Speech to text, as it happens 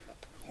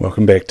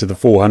Welcome back to the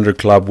 400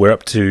 Club. We're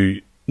up to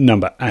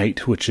number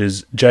 8, which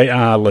is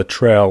J.R.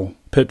 Luttrell,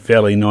 Pitt,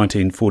 Valey,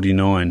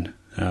 1949.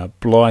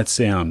 Blythe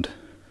Sound.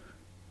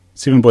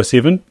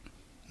 7x7,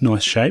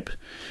 nice shape.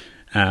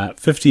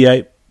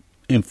 58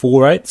 and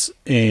 4/8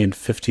 and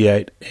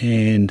 58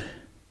 and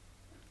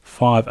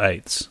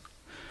 5/8.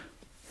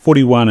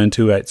 41 and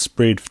 2/8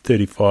 spread,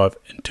 35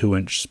 and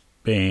 2-inch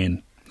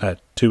span,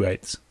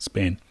 2/8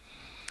 span.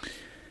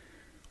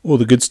 All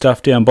the good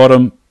stuff down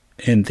bottom,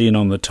 and then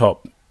on the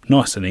top,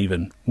 nice and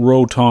even.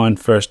 Roll tine,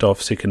 first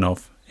off, second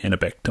off, and a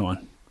back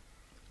tine.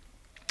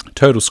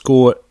 Total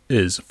score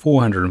is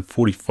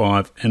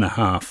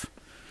 445.5.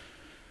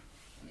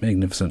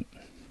 Magnificent.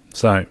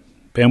 So,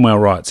 Banwell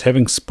writes,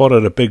 having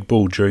spotted a big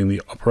bull during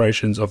the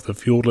operations of the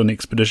Fiordland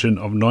expedition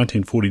of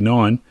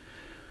 1949,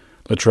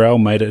 Luttrell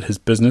made it his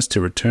business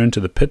to return to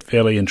the Pitt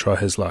Valley and try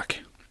his luck.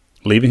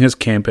 Leaving his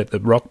camp at the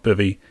rock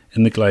bivvy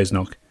in the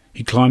Glazeknock,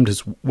 he climbed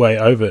his way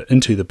over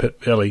into the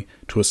Pitt Valley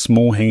to a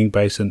small hanging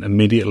basin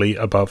immediately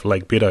above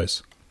Lake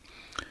Beddoes.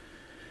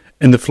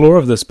 In the floor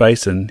of this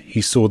basin,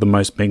 he saw the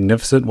most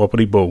magnificent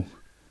Wapiti bull.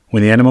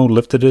 When the animal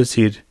lifted his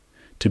head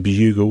to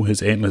bugle,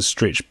 his antlers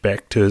stretched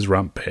back to his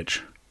rump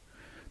patch.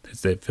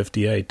 That's that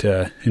 58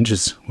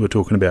 inches we were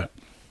talking about.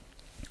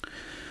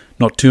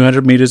 Not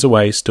 200 metres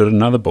away stood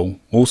another bull,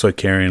 also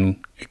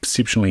carrying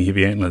exceptionally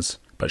heavy antlers,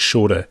 but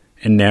shorter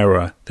and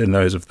narrower than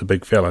those of the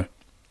big fellow.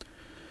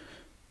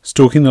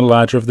 Stalking the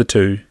larger of the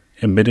two,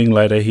 admitting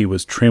later he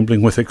was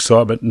trembling with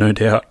excitement, no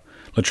doubt,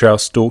 Luttrell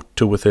stalked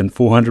to within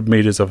 400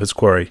 metres of his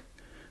quarry,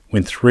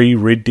 when 3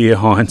 red deer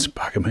hinds,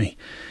 bugger me,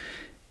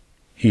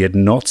 he had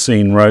not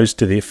seen, rose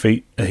to their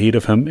feet ahead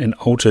of him and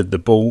altered the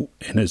bull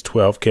and his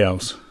 12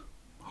 cows.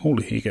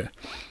 Holy hecka.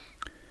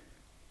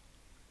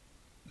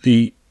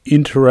 The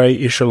entire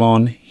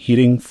echelon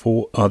heading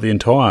for,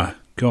 entire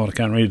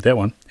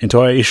echelon.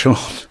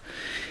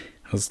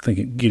 I was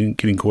thinking,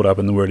 getting caught up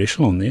in the word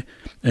echelon there.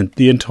 And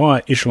the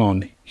entire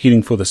echelon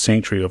heading for the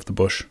sanctuary of the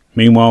bush.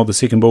 Meanwhile, the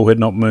second bull had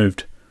not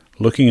moved,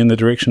 looking in the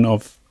direction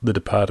of the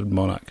departed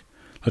monarch.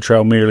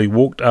 Luttrell merely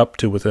walked up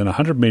to within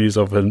 100 metres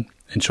of him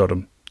and shot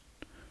him.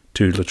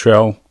 To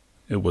Luttrell,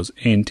 it was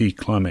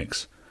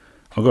anti-climax.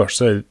 Oh gosh,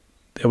 so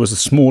that was a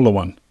smaller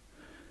one.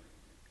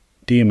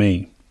 Dear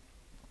me.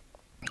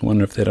 I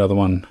wonder if that other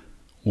one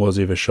was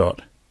ever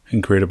shot.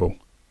 Incredible.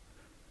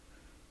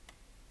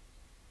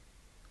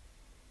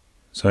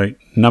 So,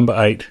 number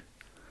 8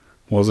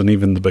 wasn't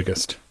even the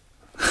biggest.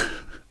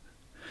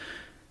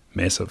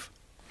 Massive.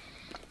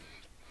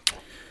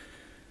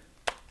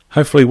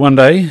 Hopefully one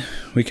day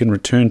we can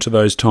return to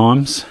those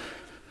times.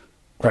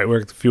 Great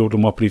work the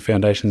Fiordland Wapiti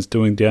Foundation's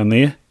doing down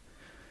there.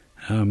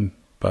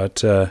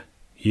 But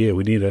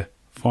we need to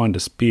find a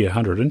spare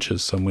 100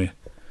 inches somewhere.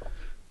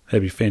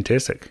 That'd be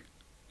fantastic.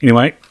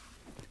 Anyway,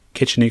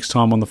 catch you next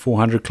time on the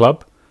 400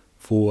 Club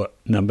for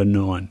number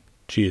 9.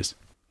 Cheers.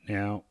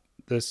 Now,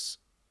 this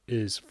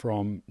is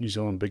from New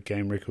Zealand Big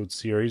Game Records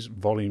Series,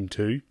 Volume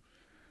 2.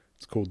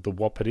 It's called The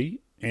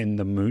Wapiti and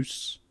the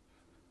Moose.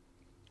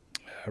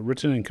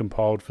 Written and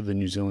compiled for the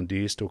New Zealand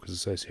Deer Stalkers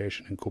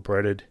Association,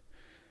 Incorporated,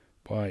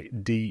 by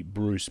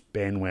D.Bruce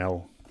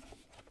Banwell.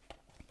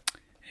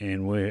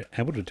 And we're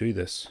able to do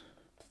this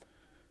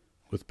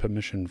with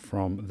permission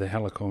from the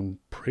Halcyon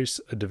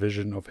Press, a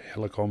division of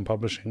Halcyon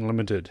Publishing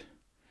Limited.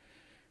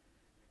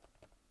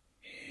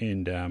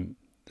 And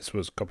this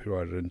was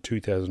copyrighted in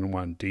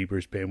 2001,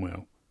 D.Bruce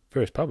Banwell.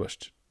 First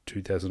published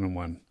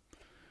 2001.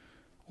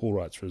 All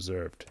rights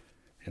reserved.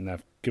 And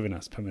they've given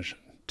us permission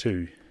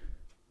to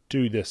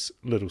do this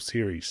little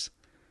series,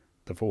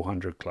 the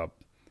 400 Club,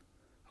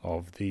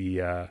 of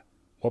the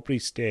Wapiti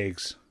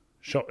stags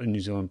shot in New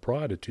Zealand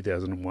prior to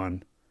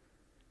 2001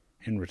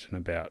 and written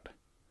about,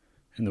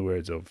 in the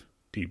words of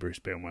D. Bruce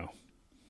Banwell.